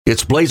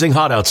It's blazing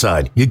hot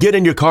outside. You get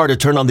in your car to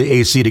turn on the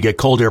AC to get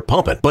cold air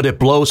pumping, but it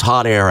blows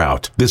hot air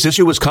out. This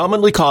issue is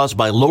commonly caused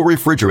by low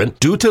refrigerant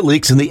due to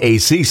leaks in the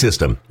AC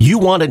system. You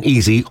want an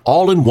easy,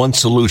 all-in-one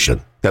solution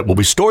that will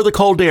restore the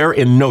cold air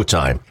in no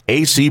time.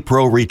 AC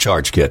Pro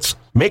Recharge Kits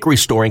make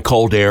restoring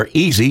cold air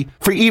easy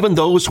for even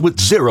those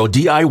with zero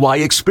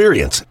DIY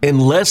experience in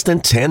less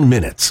than 10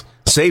 minutes.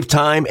 Save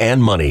time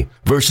and money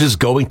versus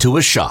going to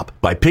a shop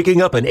by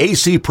picking up an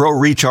AC Pro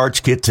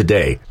Recharge Kit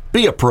today.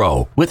 Be a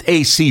pro with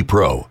AC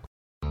Pro.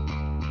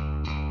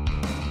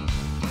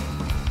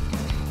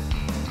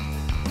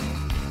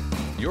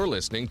 You're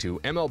listening to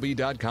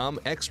MLB.com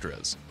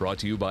Extras, brought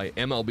to you by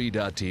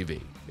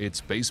MLB.tv.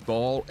 It's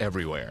baseball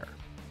everywhere.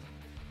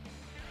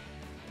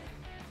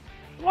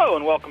 Hello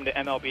and welcome to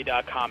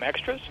MLB.com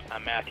Extras.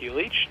 I'm Matthew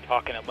Leach,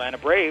 talking Atlanta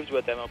Braves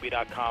with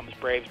MLB.com's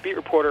Braves beat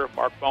reporter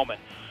Mark Bowman.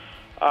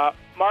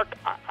 Mark,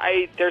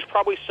 there's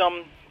probably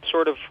some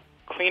sort of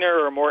cleaner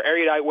or more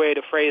erudite way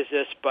to phrase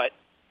this, but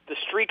the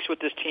streaks with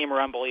this team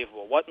are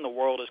unbelievable. What in the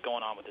world is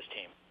going on with this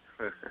team?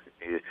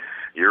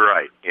 You're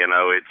right. You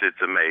know,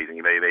 it's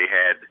amazing. They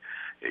had,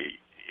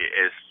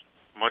 as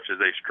much as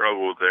they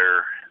struggled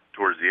there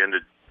towards the end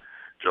of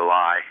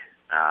July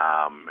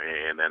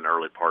and then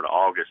early part of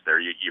August there,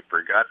 you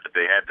forgot that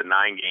they had the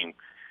 9-game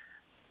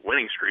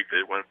winning streak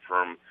that went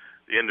from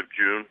the end of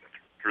June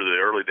through the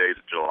early days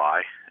of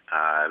July.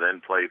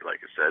 Then played,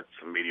 like I said,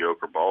 some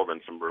mediocre ball,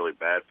 then some really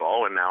bad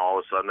ball, and now all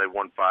of a sudden they've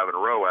won 5 in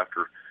a row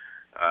after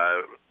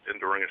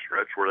during a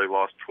stretch where they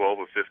lost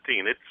 12 of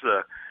 15. It's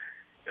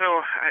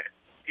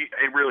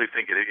I really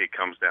think it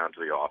comes down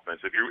to the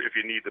offense. If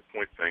you need to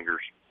point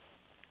fingers,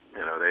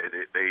 you know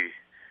they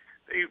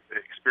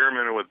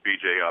experimented with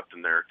B.J.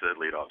 Upton there to the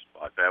leadoff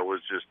spot. That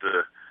was just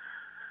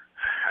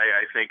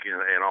I think in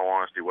all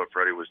honesty, what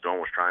Freddie was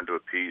doing was trying to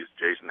appease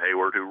Jason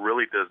Hayward, who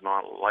really does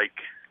not like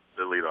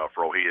the leadoff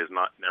role. He has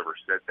never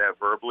said that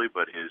verbally,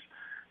 but his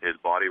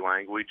body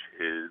language,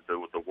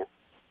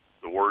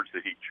 the words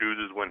that he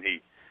chooses when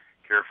he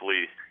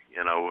carefully,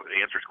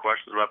 answers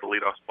questions about the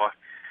leadoff spot,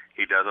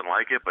 he doesn't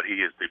like it, but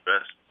he is the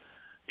best.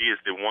 He is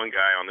the one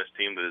guy on this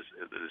team that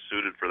is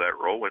suited for that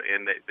role,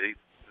 and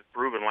they've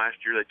proven last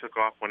year they took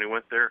off when he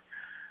went there.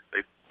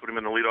 They put him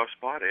in the leadoff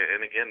spot, and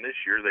again this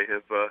year they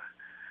have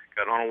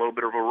got on a little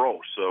bit of a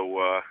roll.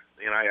 So,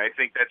 I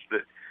think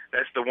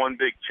that's the one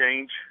big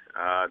change,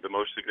 the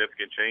most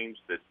significant change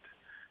that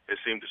has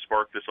seemed to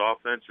spark this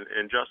offense.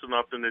 And Justin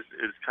Upton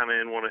is kind of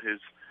in one of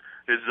his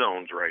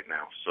zones right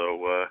now.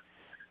 So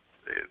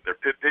their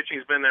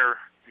pitching's been there,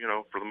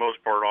 for the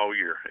most part all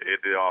year.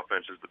 The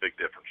offense is the big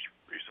difference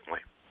recently.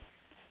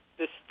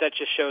 That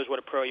just shows what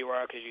a pro you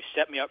are, because you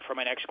set me up for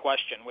my next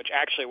question, which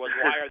actually was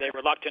why are they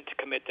reluctant to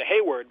commit to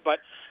Hayward? But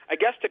I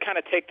guess to kind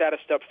of take that a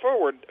step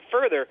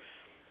further,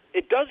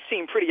 it does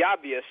seem pretty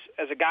obvious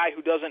as a guy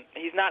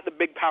he's not the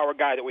big power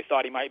guy that we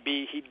thought he might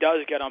be. He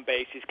does get on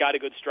base. He's got a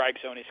good strike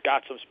zone. He's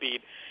got some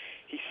speed.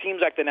 He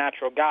seems like the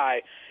natural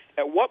guy.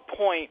 At what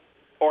point,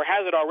 or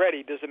has it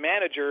already, does the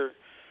manager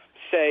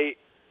say,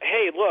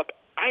 hey, look,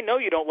 I know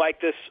you don't like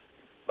this,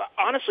 but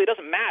honestly, it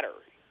doesn't matter.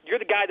 You're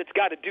the guy that's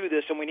got to do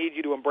this, and we need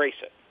you to embrace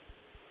it.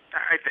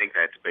 I think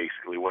that's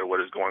basically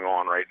what is going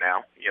on right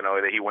now.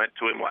 He went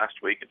to him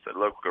last week and said,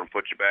 look, we're going to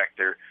put you back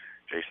there.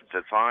 Jason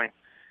said, fine.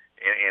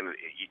 And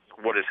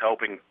what is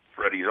helping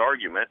Freddie's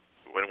argument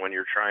when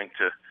you're trying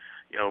to,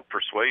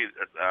 persuade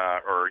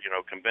or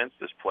convince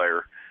this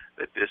player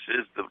that this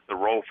is the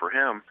role for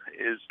him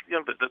is,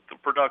 the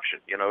production,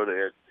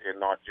 and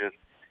not just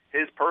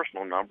his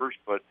personal numbers,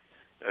 but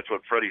that's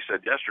what Freddie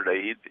said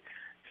yesterday. He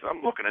said,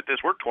 I'm looking at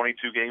this. We're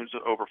 22 games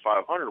over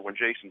 500 when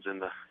Jason's in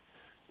the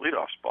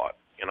leadoff spot.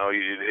 And X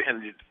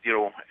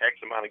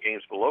amount of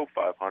games below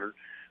 500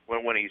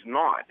 when he's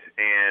not.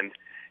 And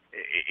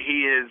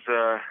he is,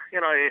 I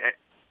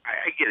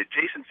get it.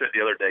 Jason said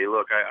the other day,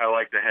 look, I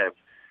like to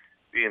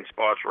be in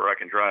spots where I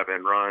can drive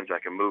in runs, I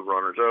can move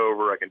runners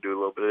over, I can do a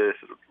little bit of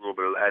this, a little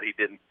bit of that. He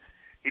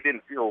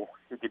didn't feel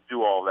he could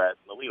do all that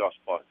in the leadoff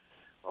spot.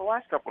 Well, the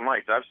last couple of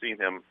nights, I've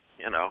seen him,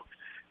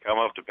 come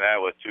up to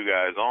bat with 2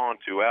 guys on,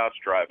 2 outs,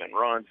 drive in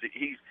runs.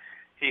 He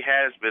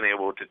has been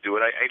able to do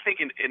it. I think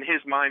in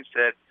his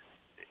mindset,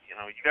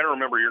 you got to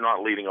remember you're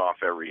not leading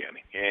off every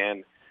inning,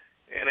 and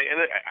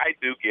I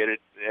do get it.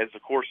 As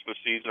the course of the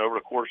season, over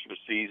the course of the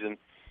season,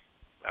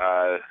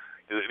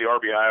 the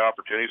RBI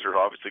opportunities are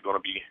obviously going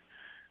to be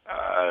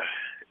are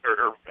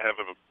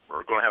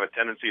going to have a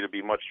tendency to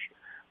be much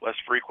less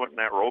frequent in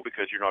that role,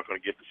 because you're not going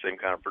to get the same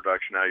kind of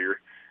production out of your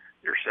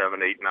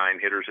 7, 8, 9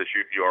 hitters as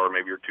you are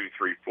maybe your 2,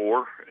 3, 4,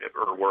 or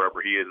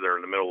wherever he is there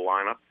in the middle of the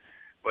lineup.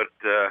 But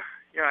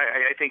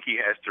I think he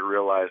has to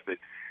realize that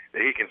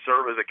he can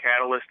serve as a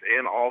catalyst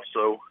and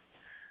also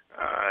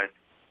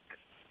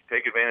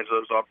take advantage of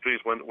those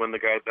opportunities when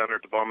the guys down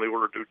there at the bottom of the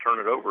order do turn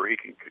it over. He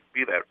can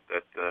be that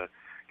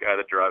guy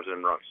that drives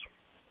in runs.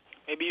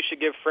 Maybe you should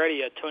give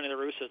Freddie Tony La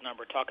Russa's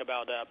number. Talk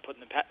about putting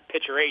the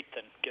pitcher 8th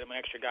and get him an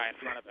extra guy in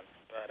front of him.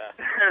 But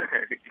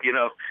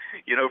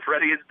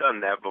Freddie has done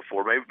that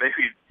before. Maybe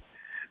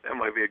that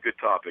might be a good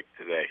topic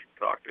today.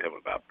 Talk to him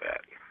about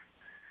that.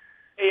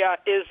 Hey,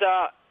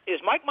 Is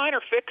Mike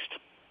Minor fixed?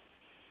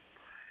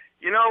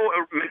 You know,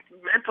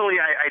 mentally,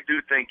 I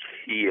do think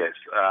he is.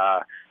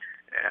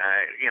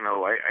 You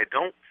know, I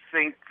don't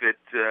think that,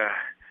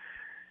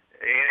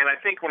 and I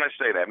think when I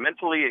say that,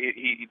 mentally,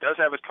 he does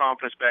have his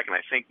confidence back, and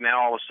I think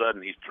now all of a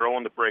sudden he's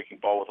throwing the breaking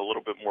ball with a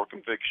little bit more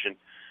conviction.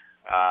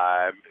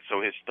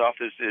 So his stuff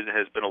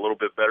has been a little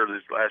bit better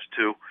these last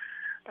two.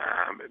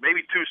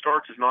 Maybe 2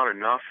 starts is not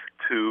enough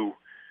to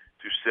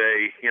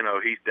say, you know,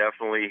 he's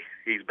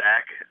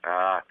back.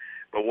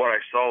 But what I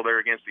saw there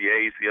against the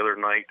A's the other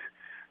night,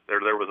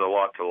 there was a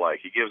lot to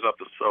like. He gives up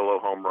the solo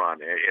home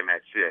run, and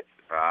that's it.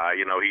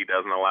 You know, he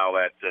doesn't allow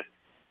that to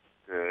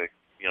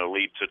you know,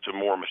 lead to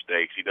more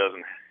mistakes. He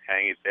doesn't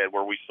hang his head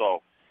where we saw,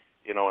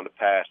 you know, in the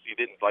past. He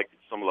didn't like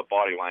some of the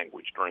body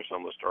language during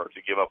some of the starts.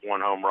 He give up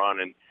 1 home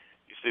run, and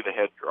you see the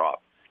head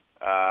drop.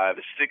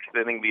 The 6th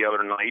inning the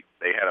other night,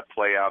 they had a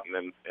play out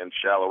in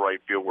shallow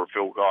right field where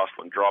Phil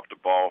Gosselin dropped the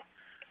ball.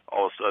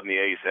 All of a sudden, the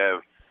A's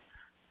have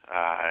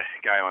a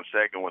guy on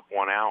second with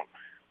 1 out.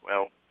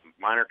 Well,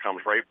 Minor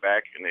comes right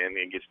back and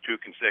gets 2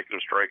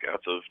 consecutive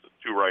strikeouts of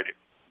 2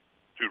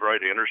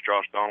 right-handers,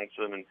 Josh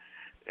Donaldson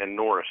and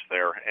Norris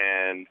there.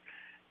 And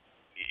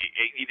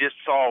you just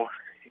saw,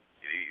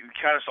 you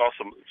kind of saw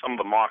some of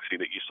the moxie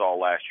that you saw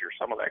last year,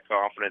 some of that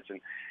confidence.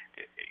 And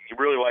you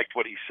really liked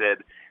what he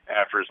said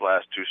after his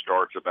last 2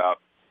 starts about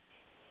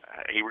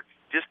he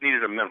just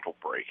needed a mental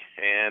break.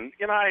 And,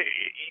 you know,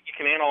 you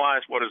can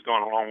analyze what has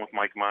gone wrong with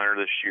Mike Minor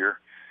this year.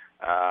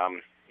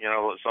 You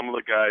know, some of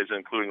the guys,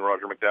 including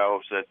Roger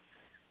McDowell, said,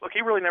 look,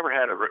 he really never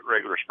had a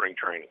regular spring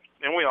training.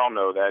 And we all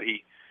know that.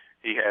 He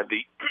had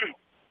the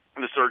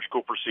the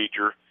surgical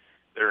procedure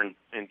there in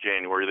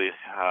January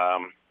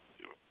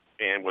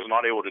and was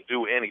not able to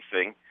do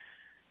anything,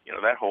 you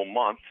know, that whole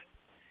month.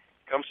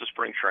 Comes to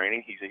spring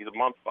training, he's a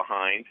month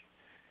behind.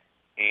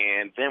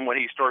 And then when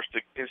he starts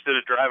to, instead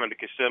of driving to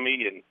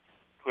Kissimmee and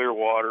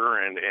Clearwater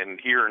and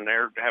here and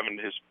there, having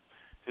his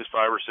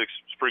 5 or 6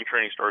 spring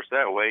training starts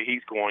that way,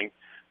 he's going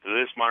to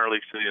this minor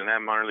league city and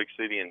that minor league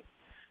city. And,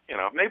 you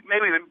know,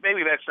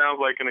 maybe that sounds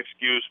like an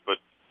excuse, but,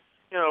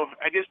 you know,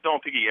 I just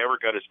don't think he ever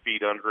got his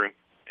feet under him.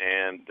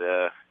 And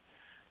I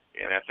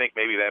think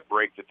maybe that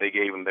break that they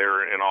gave him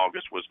there in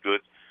August was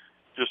good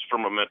just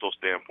from a mental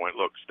standpoint.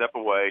 Look, step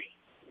away,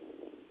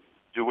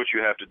 do what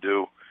you have to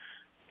do,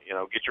 you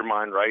know, get your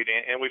mind right.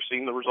 And we've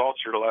seen the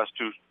results here the last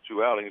two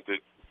outings that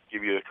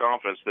give you the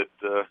confidence that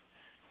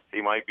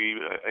he might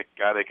be a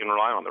guy they can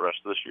rely on the rest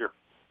of this year.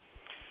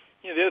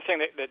 You know, the other thing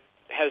that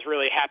has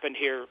really happened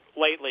here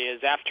lately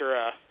is after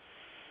a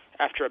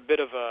bit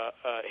of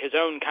his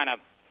own kind of,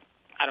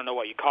 I don't know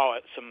what you call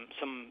it,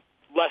 some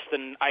less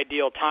than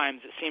ideal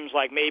times, it seems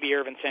like maybe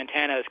Ervin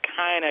Santana has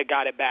kind of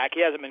got it back.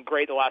 He hasn't been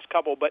great the last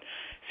couple, but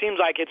seems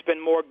like it's been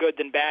more good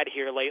than bad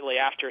here lately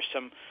after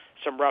some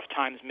rough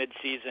times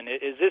mid-season.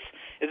 Is this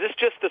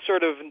just the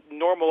sort of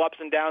normal ups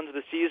and downs of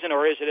the season,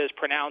 or is it as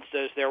pronounced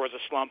as there was a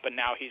slump and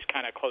now he's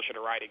kind of closer to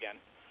right again?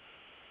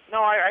 No,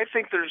 I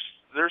think there's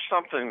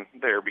something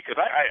there because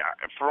I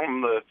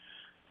from the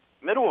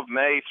middle of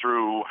May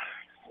through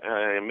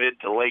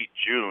mid to late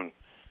June,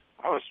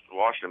 I was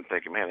watching him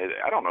thinking, man,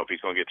 I don't know if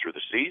he's going to get through the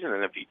season,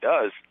 and if he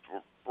does,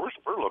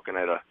 we're looking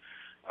at a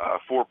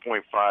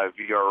 4.5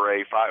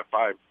 ERA,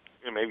 5,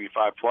 maybe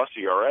 5+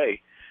 ERA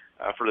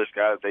for this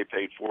guy that they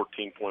paid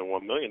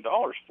 $14.1 million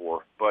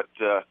for. But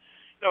you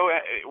know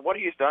what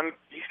he's done,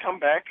 he's come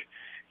back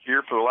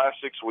here for the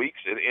last 6 weeks,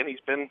 and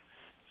he's been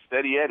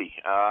steady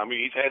Eddie. I mean,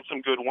 he's had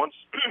some good ones,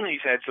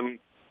 he's had some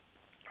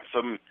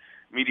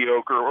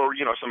mediocre or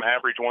some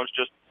average ones,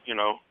 just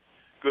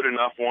good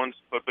enough ones,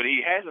 but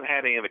he hasn't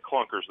had any of the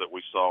clunkers that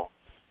we saw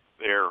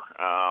there,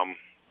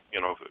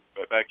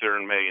 back there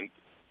in May and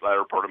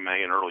latter part of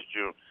May and early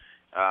June.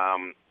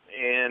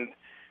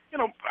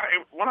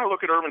 When I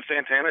look at Ervin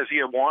Santana, is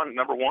he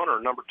number one or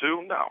number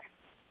 2? No.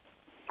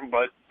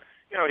 But,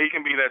 he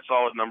can be that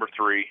solid number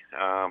 3,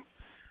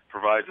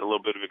 provides a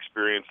little bit of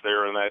experience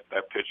there in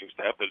that pitching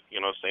staff. But,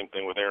 same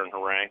thing with Aaron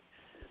Harang.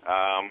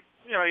 I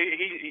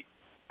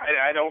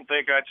don't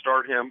think I'd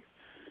start him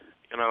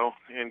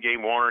in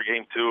Game 1 or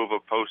Game 2 of a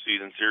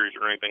postseason series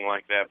or anything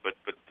like that. But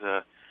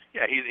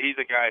he's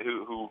a guy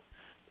who,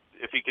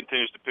 if he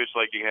continues to pitch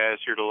like he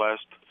has here the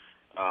last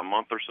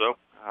month or so,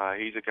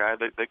 he's a guy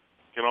that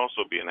can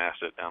also be an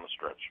asset down the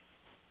stretch.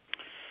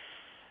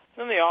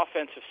 On the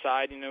offensive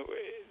side,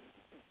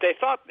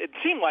 it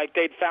seemed like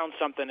they'd found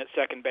something at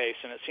second base,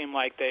 and it seemed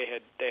like they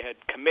had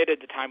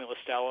committed to Tommy La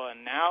Stella,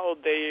 and now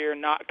they are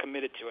not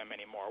committed to him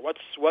anymore.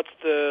 What's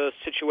the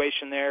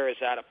situation there? Is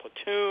that a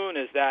platoon?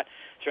 Is there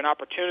an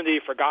opportunity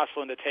for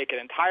Gosselin to take it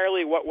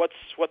entirely? What's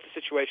the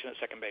situation at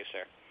second base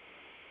there?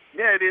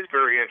 Yeah, it is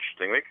very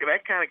interesting.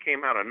 That kind of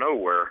came out of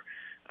nowhere,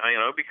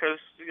 because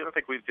I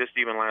think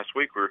even last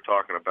week we were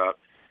talking about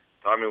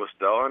Tommy La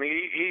Stella, and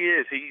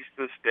he's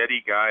the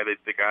steady guy,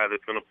 the guy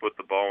that's going to put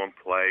the ball in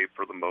play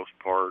for the most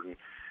part, and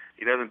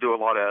he doesn't do a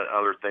lot of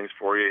other things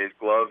for you. His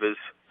glove is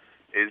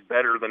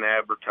better than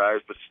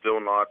advertised, but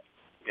still not,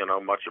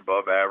 much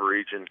above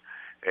average, and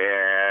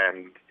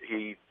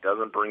he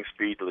doesn't bring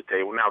speed to the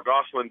table. Now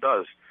Gosselin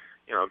does,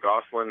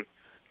 Gosselin,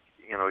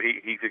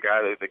 he's a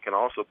guy that can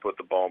also put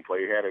the ball in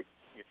play. He had a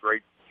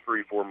great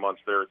 3-4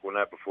 months there at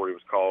Gwinnett before he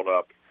was called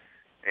up,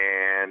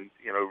 and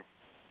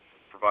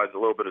provides a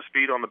little bit of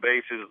speed on the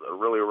bases, a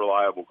really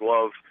reliable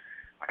glove.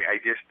 I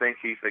just think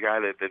he's the guy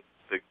that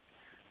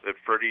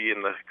Freddie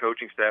and the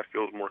coaching staff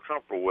feels more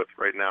comfortable with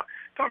right now.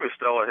 Tommy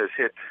Stella has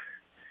hit,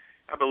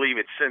 I believe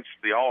it's since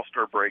the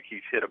All-Star break,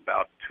 he's hit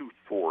about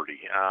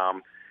 240.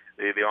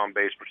 The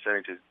on-base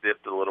percentage has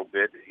dipped a little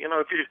bit.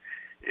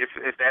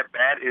 If that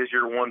bat is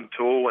your one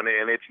tool and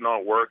it's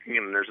not working,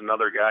 and there's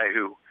another guy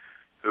who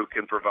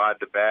can provide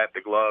the bat,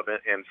 the glove,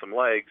 and some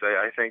legs,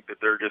 I think that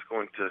they're just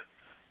going to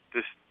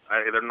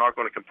they're not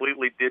going to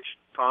completely ditch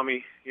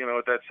Tommy,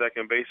 at that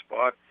second base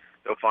spot.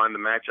 They'll find the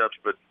matchups,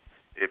 but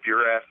if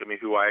you're asking me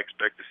who I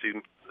expect to see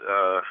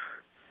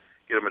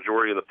get a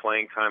majority of the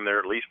playing time there,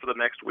 at least for the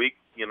next week,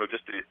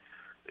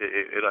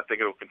 I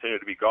think it'll continue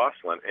to be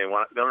Gosselin. And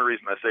the only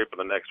reason I say for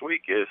the next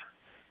week is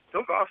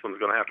Phil Gosselin's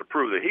going to have to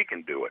prove that he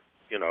can do it.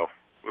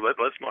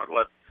 Let's not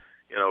let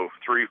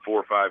 3,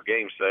 4, 5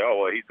 games say,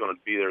 oh, well, he's going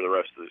to be there the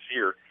rest of this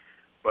year.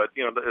 But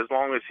as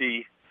long as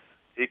he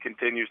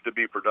continues to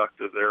be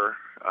productive there,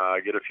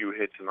 get a few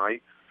hits a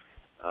night,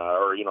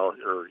 or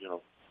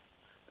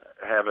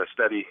have a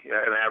steady,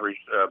 an average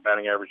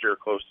batting average here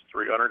close to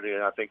 300,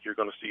 and I think you're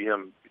going to see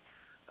him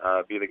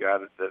be the guy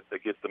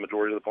that gets the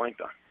majority of the playing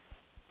time.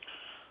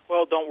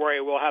 Well, don't worry.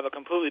 We'll have a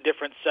completely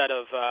different set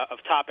of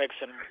topics,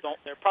 and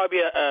there'll probably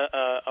be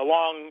a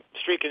long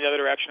streak in the other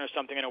direction or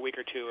something in a week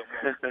or two.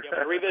 And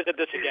we'll revisit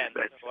this again.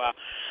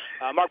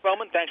 So, Mark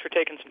Bowman, thanks for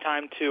taking some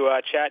time to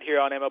chat here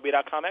on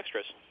MLB.com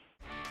Extras.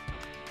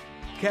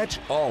 Catch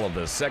all of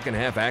the second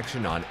half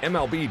action on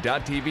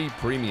MLB.tv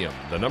Premium,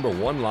 the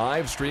 #1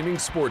 live streaming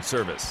sports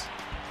service.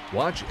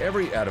 Watch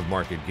every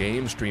out-of-market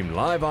game streamed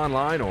live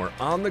online or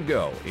on the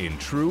go in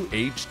true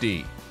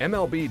HD.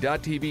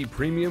 MLB.tv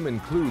Premium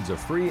includes a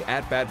free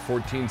At-Bat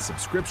 14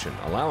 subscription,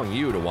 allowing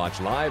you to watch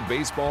live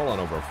baseball on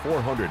over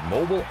 400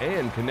 mobile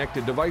and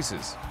connected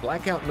devices.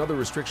 Blackout and other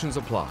restrictions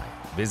apply.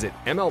 Visit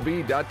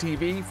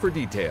MLB.tv for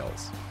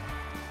details.